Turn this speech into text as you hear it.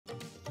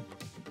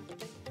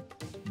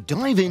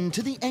Dive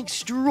into the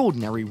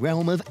extraordinary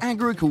realm of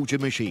agriculture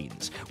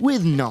machines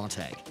with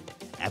Nartec.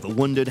 Ever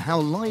wondered how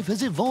life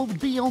has evolved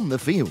beyond the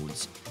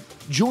fields?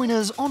 Join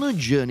us on a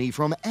journey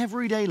from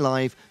everyday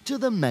life to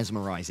the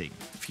mesmerizing,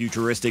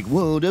 futuristic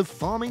world of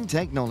farming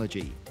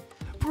technology.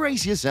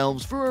 Brace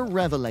yourselves for a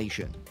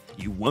revelation.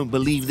 You won't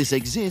believe this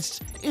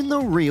exists in the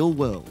real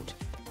world.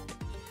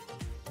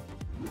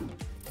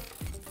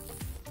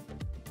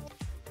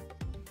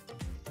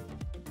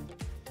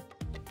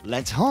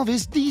 Let's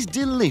harvest these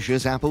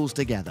delicious apples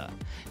together.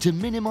 To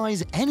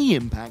minimize any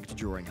impact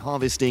during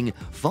harvesting,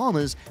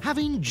 farmers have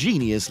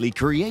ingeniously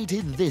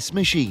created this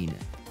machine.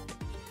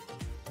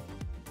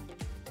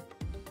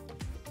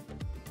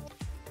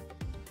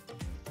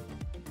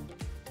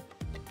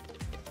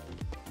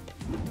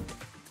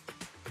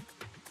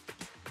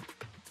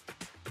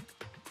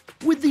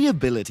 With the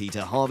ability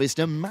to harvest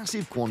a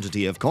massive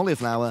quantity of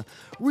cauliflower,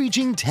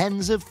 reaching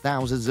tens of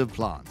thousands of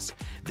plants,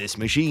 this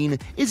machine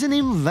is an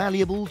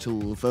invaluable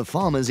tool for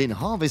farmers in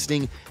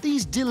harvesting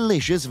these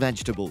delicious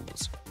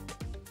vegetables.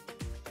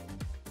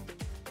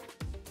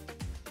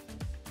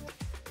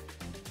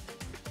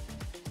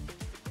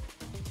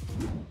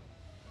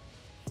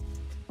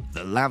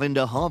 The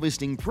lavender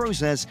harvesting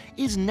process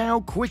is now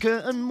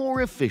quicker and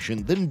more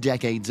efficient than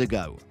decades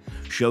ago,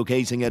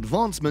 showcasing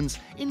advancements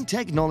in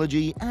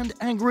technology and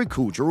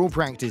agricultural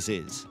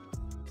practices.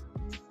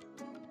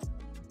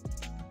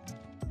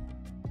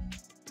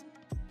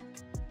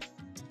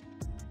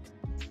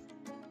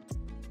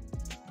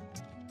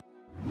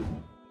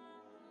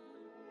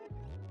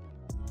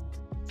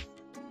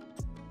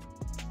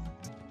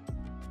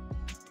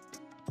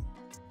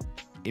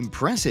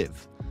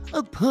 Impressive!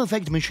 A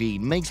perfect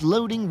machine makes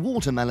loading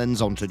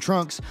watermelons onto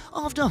trucks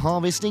after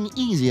harvesting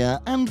easier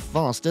and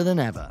faster than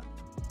ever.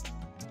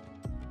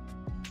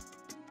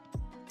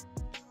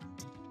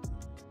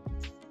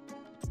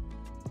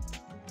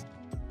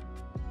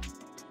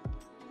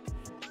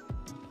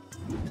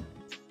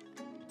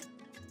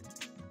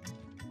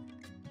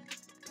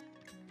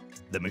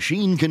 The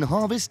machine can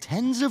harvest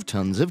tens of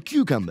tons of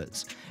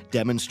cucumbers,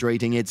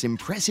 demonstrating its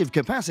impressive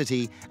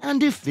capacity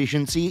and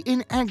efficiency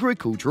in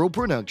agricultural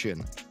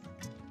production.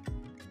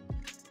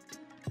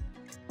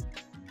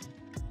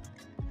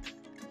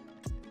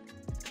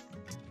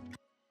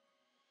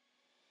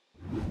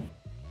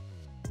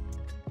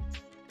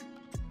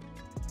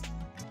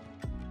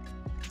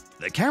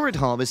 The carrot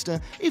harvester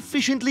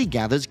efficiently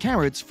gathers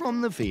carrots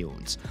from the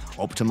fields,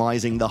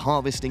 optimizing the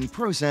harvesting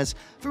process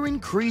for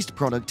increased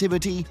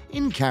productivity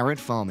in carrot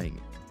farming.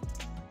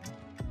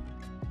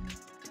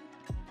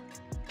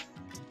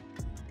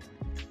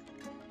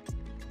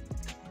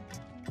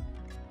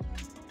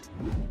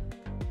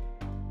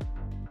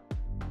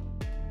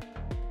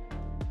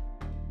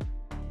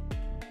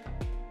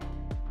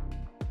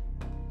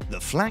 The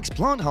flax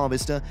plant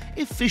harvester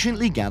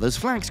efficiently gathers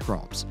flax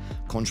crops,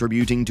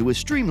 contributing to a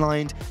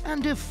streamlined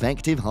and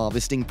effective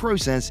harvesting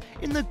process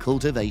in the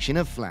cultivation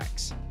of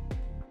flax.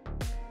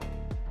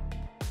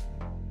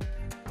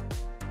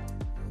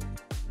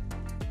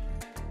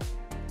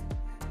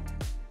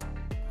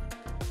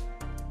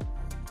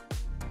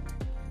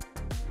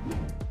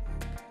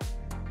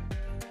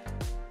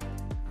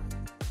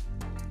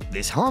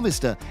 This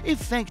harvester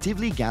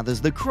effectively gathers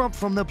the crop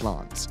from the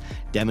plants,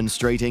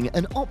 demonstrating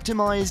an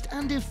optimized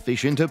and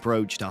efficient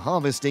approach to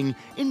harvesting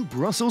in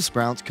Brussels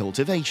sprout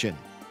cultivation.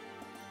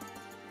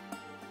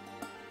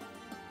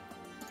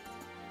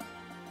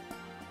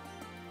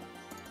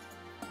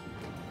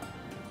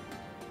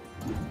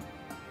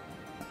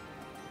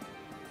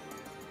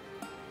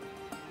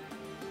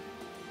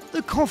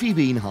 The coffee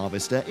bean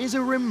harvester is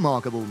a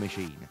remarkable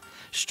machine,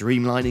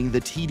 streamlining the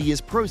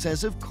tedious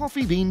process of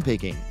coffee bean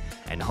picking,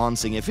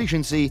 enhancing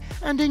efficiency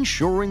and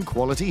ensuring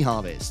quality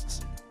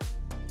harvests.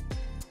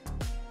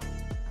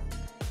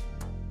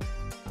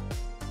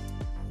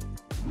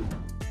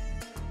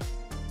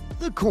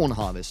 The corn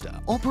harvester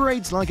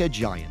operates like a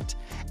giant,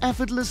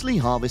 effortlessly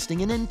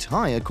harvesting an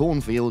entire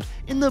cornfield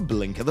in the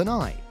blink of an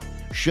eye,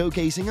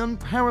 showcasing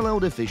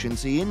unparalleled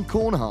efficiency in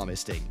corn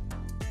harvesting.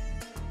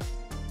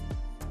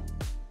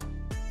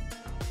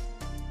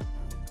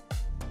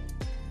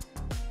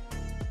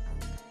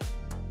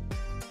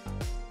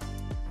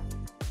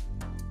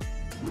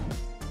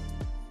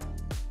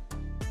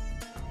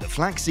 The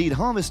flaxseed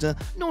harvester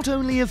not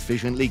only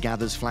efficiently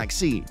gathers flax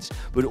seeds,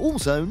 but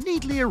also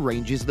neatly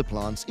arranges the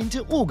plants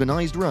into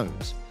organized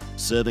rows,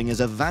 serving as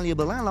a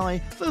valuable ally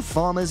for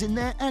farmers in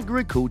their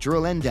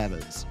agricultural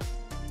endeavors.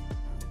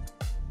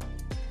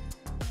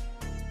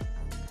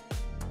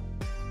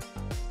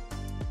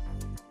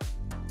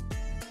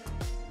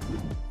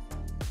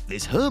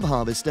 This herb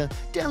harvester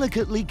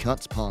delicately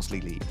cuts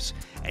parsley leaves,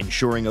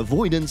 ensuring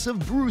avoidance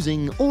of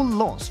bruising or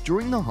loss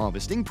during the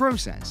harvesting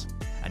process,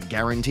 and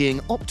guaranteeing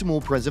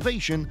optimal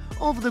preservation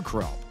of the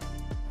crop.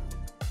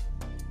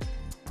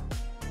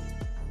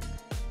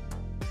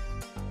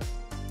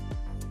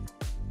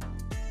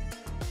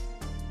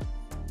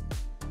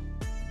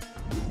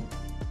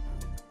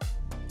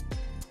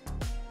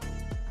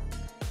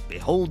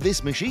 Behold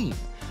this machine,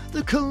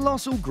 The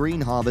colossal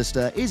green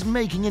harvester is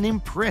making an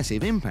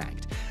impressive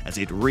impact as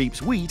it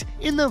reaps wheat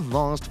in the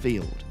vast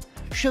field,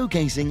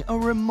 showcasing a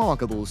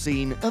remarkable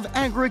scene of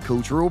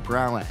agricultural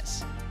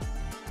prowess.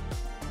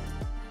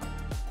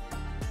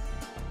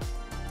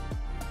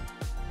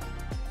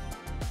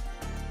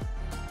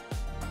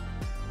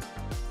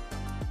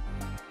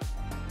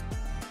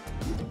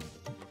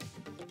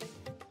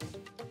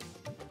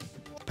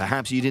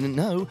 Perhaps you didn't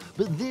know,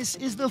 but this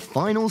is the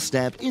final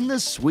step in the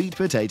sweet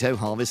potato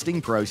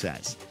harvesting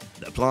process.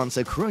 The plants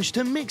are crushed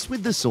to mix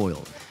with the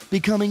soil,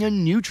 becoming a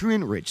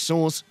nutrient-rich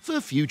source for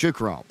future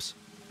crops.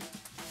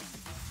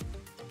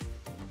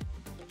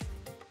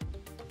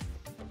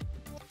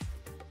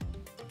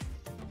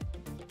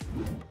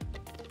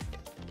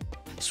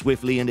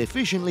 Swiftly and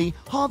efficiently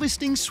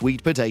harvesting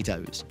sweet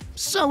potatoes.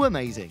 So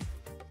amazing!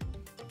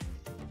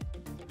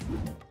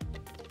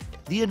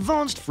 The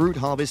advanced fruit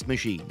harvest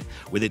machine,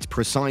 with its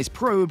precise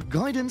probe,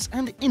 guidance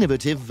and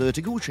innovative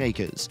vertical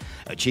shakers,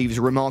 achieves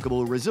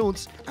remarkable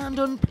results and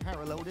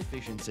unparalleled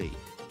efficiency.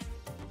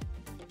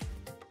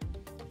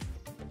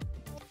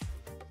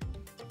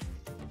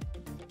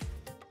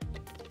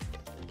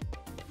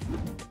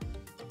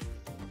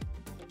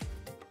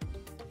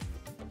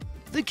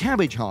 The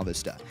cabbage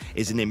harvester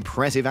is an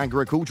impressive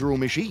agricultural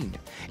machine,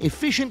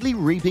 efficiently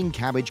reaping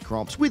cabbage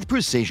crops with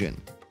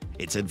precision.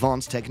 Its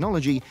advanced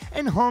technology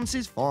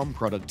enhances farm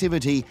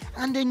productivity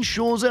and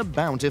ensures a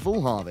bountiful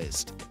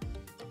harvest.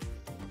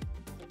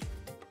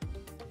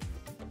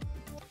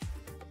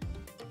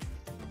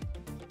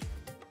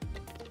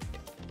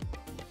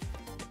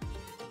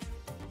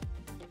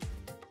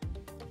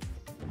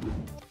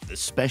 The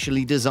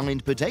specially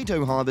designed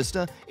potato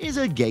harvester is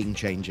a game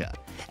changer,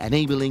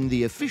 enabling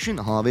the efficient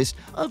harvest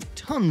of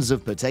tons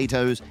of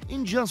potatoes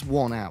in just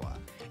 1 hour.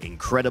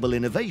 Incredible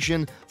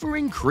innovation for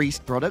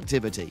increased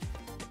productivity.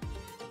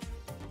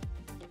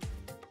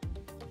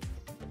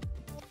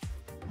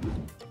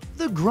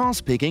 The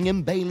grass-picking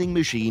and baling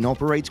machine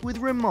operates with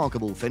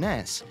remarkable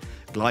finesse,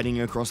 gliding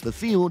across the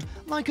field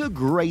like a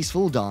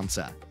graceful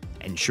dancer,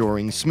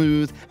 ensuring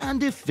smooth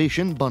and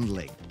efficient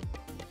bundling.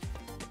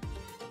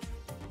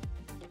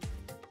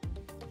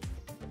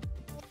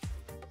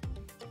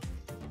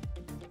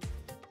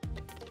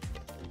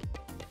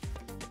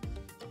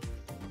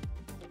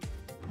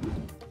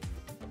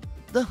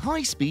 The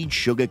high-speed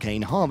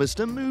sugarcane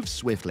harvester moves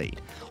swiftly,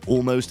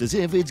 almost as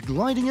if it's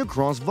gliding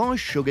across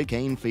vast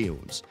sugarcane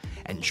fields,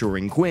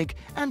 ensuring quick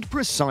and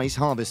precise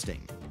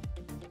harvesting.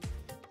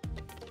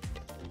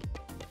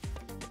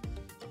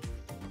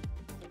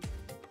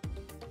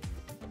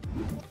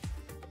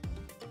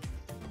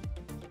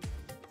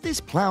 This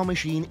plough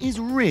machine is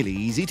really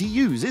easy to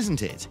use,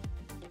 isn't it?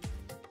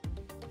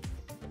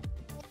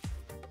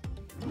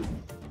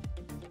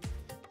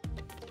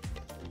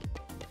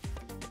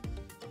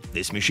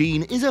 This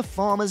machine is a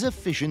farmer's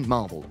efficient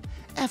marvel,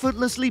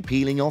 effortlessly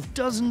peeling off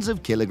dozens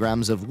of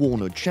kilograms of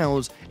walnut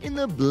shells in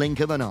the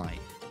blink of an eye.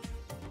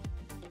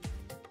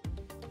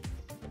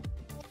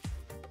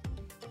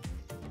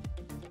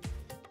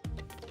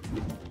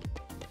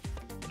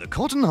 The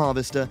cotton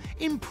harvester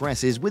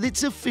impresses with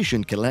its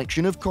efficient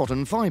collection of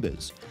cotton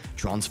fibers,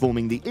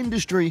 transforming the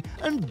industry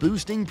and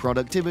boosting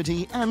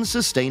productivity and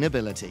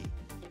sustainability.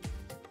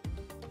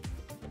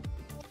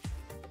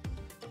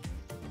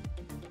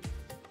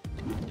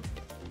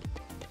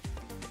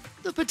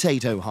 The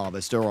potato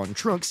harvester on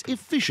trucks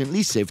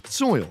efficiently sifts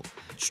soil,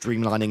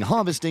 streamlining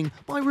harvesting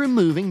by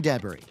removing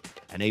debris,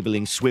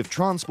 enabling swift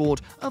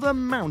transport of a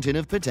mountain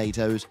of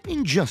potatoes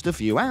in just a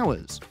few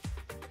hours.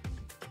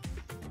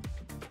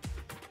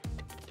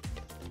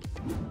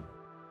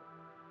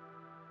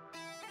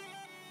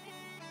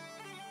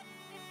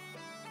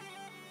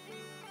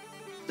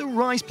 The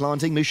rice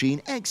planting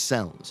machine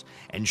excels,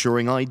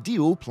 ensuring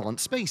ideal plant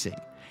spacing.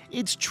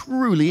 It's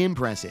truly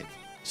impressive,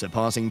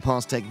 surpassing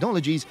past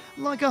technologies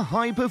like a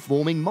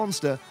high-performing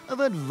monster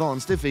of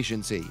advanced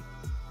efficiency.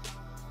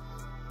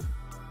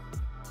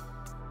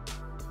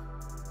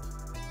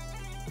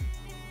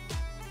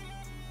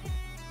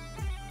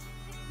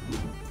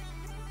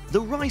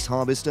 The rice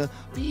harvester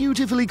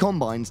beautifully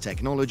combines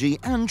technology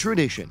and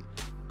tradition.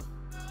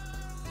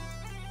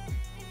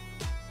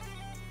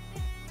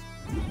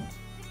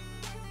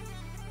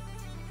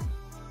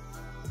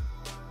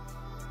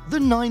 The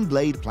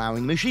 9-blade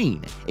ploughing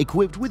machine,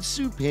 equipped with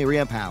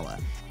superior power,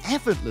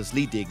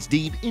 effortlessly digs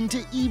deep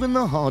into even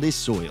the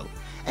hardest soil,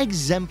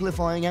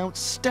 exemplifying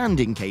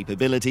outstanding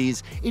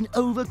capabilities in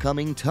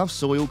overcoming tough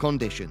soil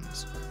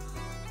conditions.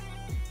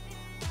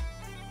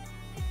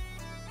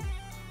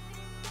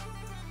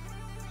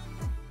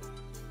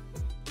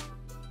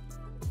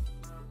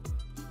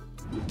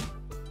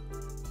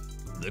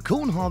 The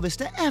corn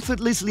harvester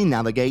effortlessly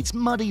navigates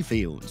muddy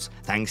fields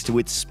thanks to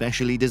its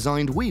specially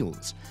designed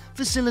wheels,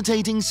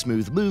 facilitating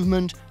smooth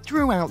movement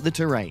throughout the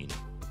terrain.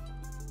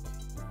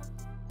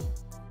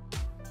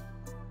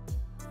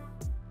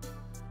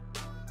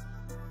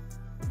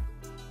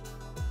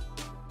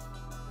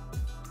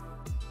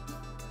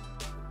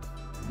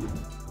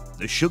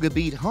 The sugar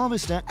beet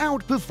harvester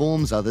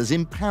outperforms others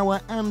in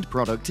power and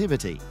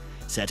productivity,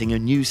 setting a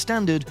new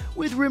standard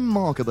with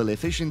remarkable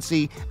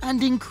efficiency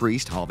and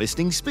increased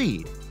harvesting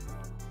speed.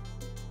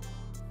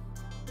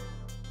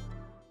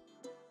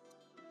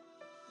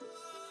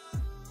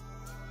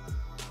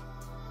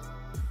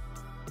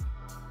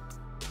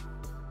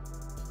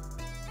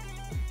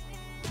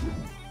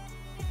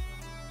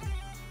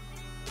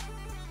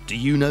 Do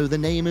you know the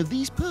name of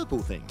these purple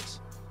things?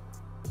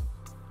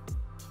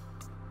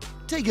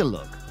 Take a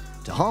look.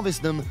 To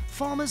harvest them,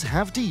 farmers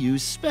have to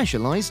use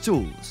specialized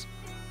tools.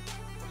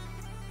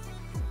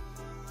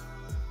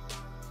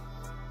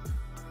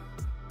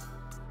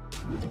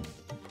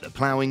 The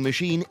ploughing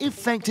machine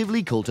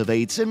effectively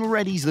cultivates and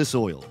readies the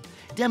soil,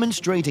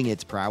 demonstrating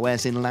its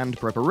prowess in land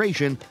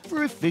preparation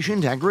for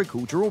efficient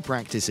agricultural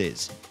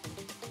practices.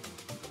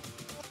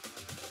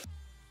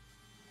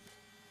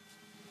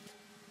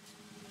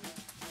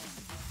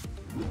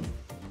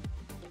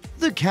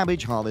 The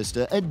cabbage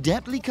harvester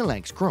adeptly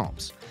collects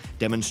crops,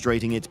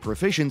 demonstrating its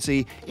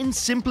proficiency in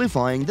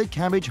simplifying the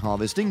cabbage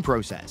harvesting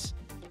process.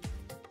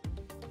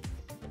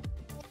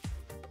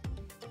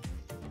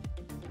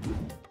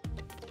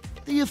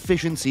 The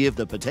efficiency of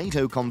the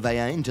potato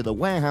conveyor into the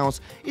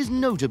warehouse is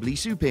notably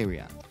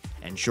superior,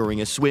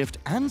 ensuring a swift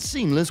and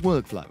seamless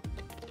workflow.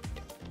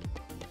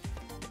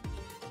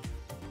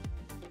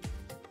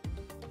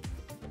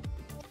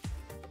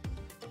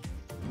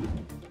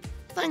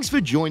 Thanks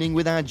for joining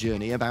with our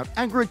journey about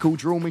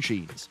agricultural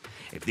machines.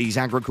 If these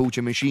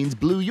agriculture machines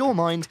blew your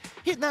mind,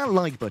 hit that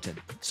like button.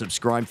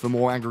 Subscribe for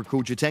more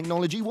agriculture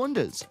technology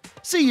wonders.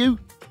 See you!